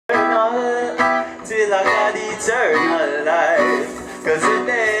till I got eternal life. Cause the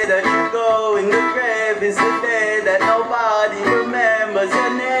day that you go in the grave is the day that nobody remembers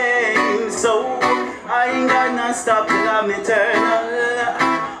your name. So I ain't gonna stop till I'm eternal,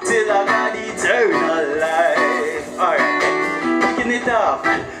 till I got eternal life. Alright, kicking it off,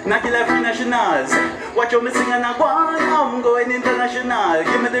 knocking like free nationals. Watch how me sing and I go on, I'm going international.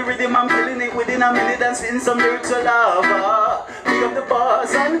 Give me the rhythm, I'm killing it within a minute and spitting some lyrics of lava. Pick up the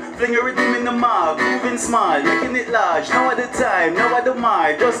bars and fling a rhythm in the mark. Moving small, making it large. No other time, no other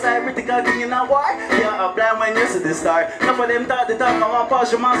mark. Just like critical thing in a war. Yeah, I'm blind when you see the star. Enough of them thought the talk, I want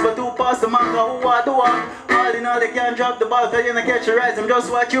pass your mask, but two pass the mark. Who are the one? All in all, they can't drop the ball, cause you don't catch your rise. I'm just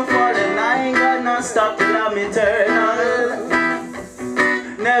watch you fall, and I ain't gonna stop till I'm eternal.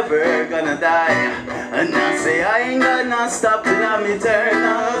 Never gonna die. And I say I ain't gonna stop till I'm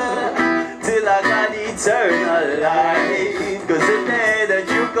eternal, till I got eternal life. Cause the day that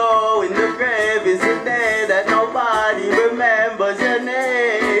you go in the grave is the day that nobody remembers your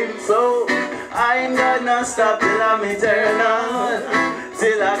name. So I ain't gonna stop till I'm eternal,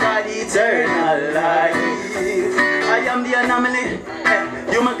 till I got eternal life. I am the anomaly,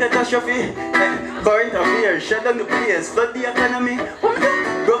 human catastrophe, current affairs, shut down the place, flood the economy.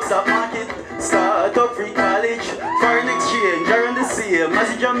 Broke stock market, start up free college, foreign exchange, around the same as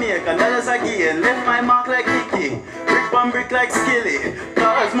in Jamaica, dollars again, left my mark like Kiki, brick on brick like Skilly,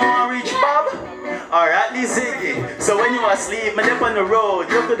 cause more reach Bob, or at least Ziggy. So when you asleep, my dip on the road,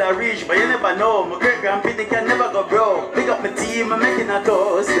 you could have reached, but you never know, my great grandpa can never go broke. Pick up my team, I'm making a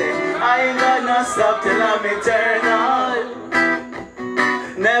toast, I ain't gonna stop till I'm eternal,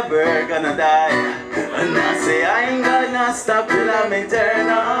 never gonna die. And I say I ain't gonna stop till I'm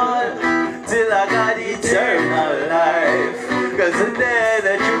eternal, till I got eternal life. Cause the day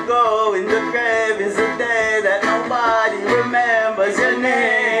that you go in the grave is the day that nobody remembers your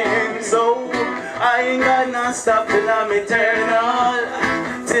name. So I ain't gonna stop till I'm eternal,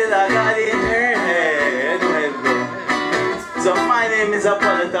 till I got eternal. So my name is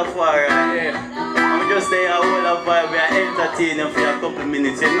Apollo Tafara. I'm just there, I will have vibe, we are entertaining for a couple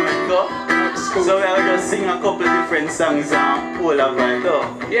minutes, you know it go? So we will just sing a couple different songs and pull a vibe though.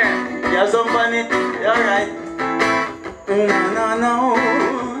 Yeah. You have some fun it? Alright. No.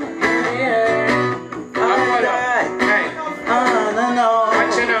 Yeah. Alright. Hey. No.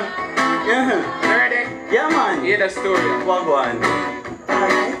 Watch you know. Yeah. You ready? Yeah man. Hear the story. What go on?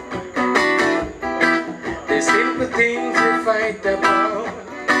 Alright. The simple things we fight about,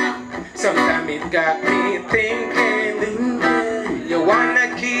 sometimes it got me thinking. You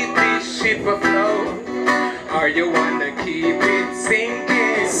wanna keep this ship afloat, or you wanna keep it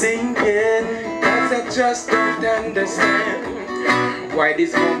sinking? Cause I just don't understand why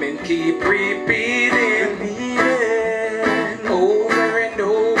this moment keep repeating over and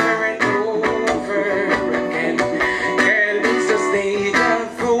over and over again. Girl, it's a deja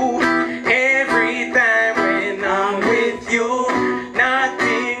vu. Every time when I'm with you,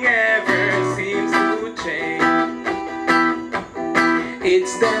 nothing ever seems to change.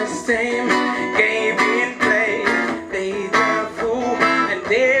 It's the same game in play, deja vu. And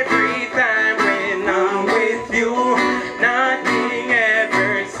every time when I'm with you, nothing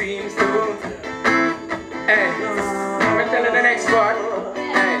ever seems to. Hey, we're telling the next part.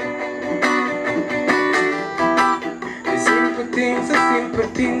 Hey, the simple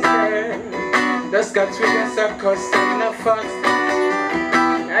things, girl. Just got with us a cuss and a fuss.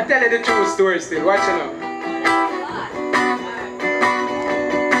 I tell you the true story still, watch it now.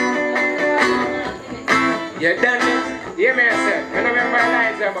 You done it? Hear me, I said. You don't remember our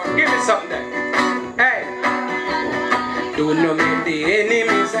lines about. Give me something. Hey. Do not make the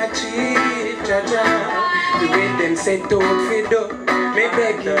enemies achieve, Jaja. The way them set out for do. Me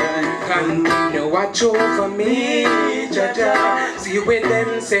beg you, continue watch over me, Jaja. See when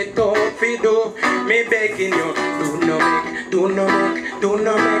them set out for do. Me begging you, do not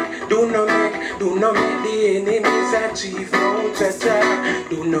make the enemies achieve, no, Jaja.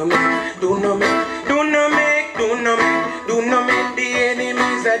 Do not make the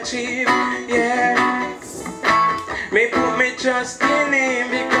enemies achieve, yeah. Me put me trust in him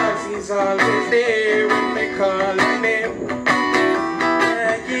because he's always there when me calling him.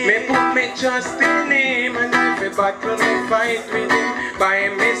 Me put me trust in him, and every battle me fight with him, by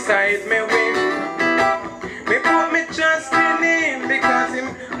my side me win. Me put me trust in him because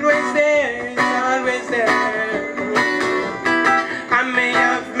him always there, he's always there. And me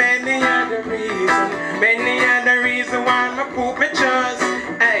have many other reasons why me put me trust.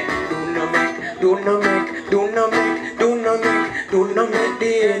 Hey, do not make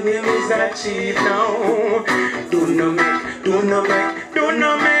the enemies achieve now. Do not make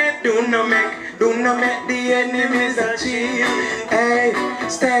do not make the enemies achieve. Hey,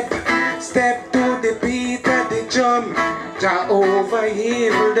 step to the beat of the drum. Jah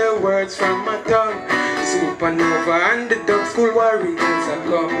overhear the words from my tongue. Supernova and the dog school warriors are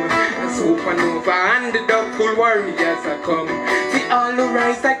come. Supernova and the dog school warriors are come. See all who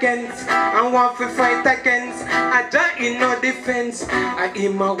rise against and want to fight against. I Jah in no defense. I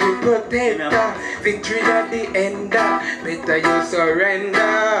him a will protector. Victory at the end. Better you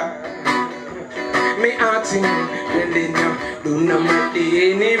surrender. Me asking, telling you, do not make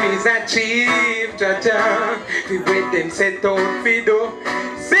the enemies achieve. Jah Jah, we wait them set out for do.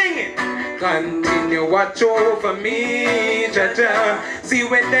 Sing it. Continue watch over me, Jah Jah. See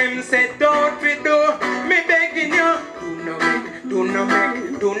what them set out for do. Me begging you, do not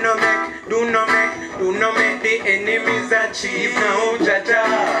make the enemies achieve now, Jah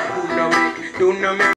Jah. Do not make